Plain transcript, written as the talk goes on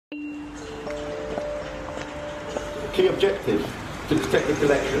key objective to protect the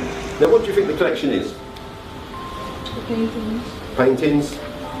collection. Now, what do you think the collection is? The paintings. Paintings,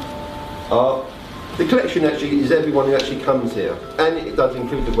 art. The collection actually is everyone who actually comes here, and it does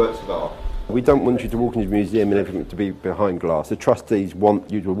include the works of art. We don't want you to walk into the museum and everything to be behind glass. The trustees want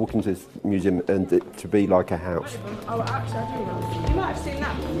you to walk into this museum and it to be like a house. Oh, actually, you might have seen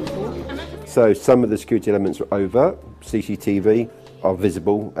that before. So some of the security elements are overt. CCTV are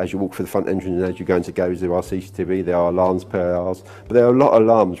visible as you walk through the front entrance and as you go into galleries. There are CCTV, there are alarms per hours, but there are a lot of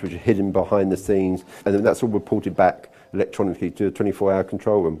alarms which are hidden behind the scenes, and then that's all reported back electronically to a 24-hour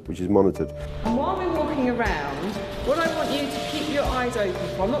control room, which is monitored. And while we're walking around, what I want you to keep your eyes open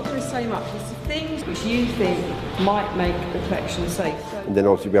for, I'm not going to say much, it's the things which you think might make the collection safe. And then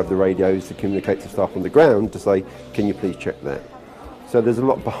obviously we have the radios to communicate to staff on the ground to say, can you please check that? So there's a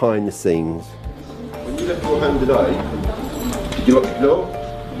lot behind the scenes. When you left your home today, did you lock your door?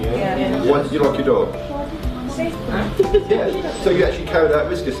 Yeah. Why did you lock your door? Yeah. So you actually carried out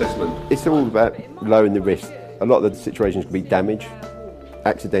risk assessment. It's all about lowering the risk. A lot of the situations can be damage,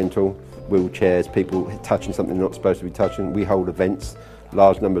 accidental, wheelchairs, people touching something they're not supposed to be touching. We hold events,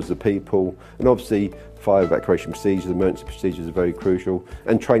 large numbers of people, and obviously fire evacuation procedures, emergency procedures are very crucial,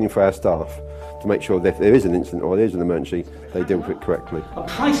 and training for our staff to make sure that if there is an incident or there is an emergency, they deal with it correctly. A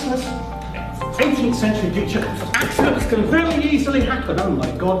priceless 18th century picture of accidents can very easily happen. Oh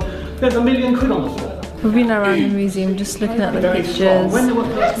my God, there's £1 million on the floor. We've been around the museum just looking at the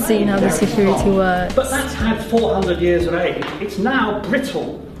pictures, seeing how the security works. But that's had 400 years of age. It's now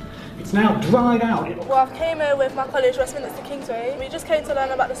brittle. It's now dried out. Well, I came here with my college, Westminster Kingsway. We just came to learn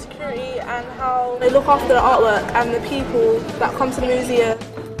about the security and how they look after the artwork and the people that come to the museum.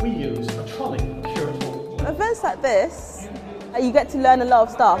 We use a trolley curable. Events like this, you get to learn a lot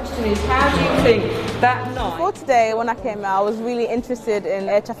of stuff. How do you think that night? Before today, when I came here, I was really interested in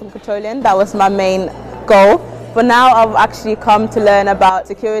air traffic controlling. That was my main goal. But now I've actually come to learn about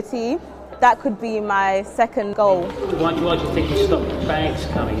security. That could be my second goal. Why do you think you stopped bags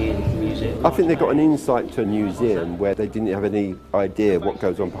coming in the museum? I think they got an insight to a museum where they didn't have any idea what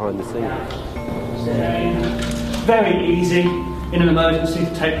goes on behind the scenes. Very easy in an emergency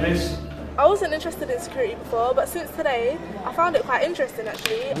to take this. I wasn't interested in security before, but since today, I found it quite interesting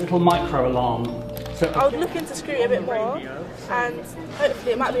actually. A little micro alarm. So I would look into security a bit more, and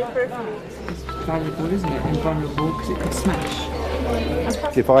hopefully it might be improved for me. It's valuable, isn't it? And vulnerable because it could smash.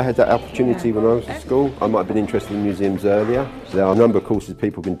 If I had that opportunity when I was at school, I might have been interested in museums earlier. There are a number of courses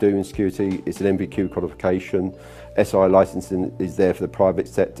people can do in security. It's an MVQ qualification. SI licensing is there for the private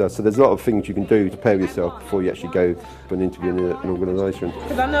sector. So there's a lot of things you can do to prepare yourself before you actually go for an interview in an organisation.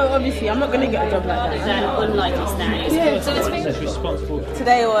 Because I know obviously I'm not going to get a job like that. Unlikely scenario. So it's responsible.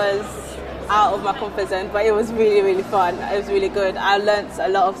 Today was out of my comfort zone, but it was really, really fun. It was really good. I learnt a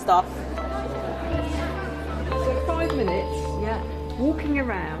lot of stuff. So 5 minutes, walking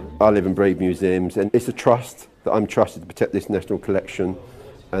around. I live and breathe museums, and it's a trust that I'm trusted to protect this national collection,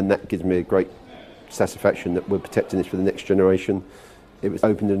 and that gives me a great satisfaction that we're protecting this for the next generation. It was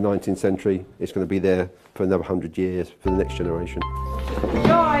opened in the 19th century. It's going to be there for another 100 years for the next generation. The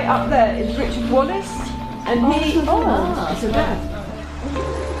guy up there is Richard Wallace, and he... Oh, it's a dad.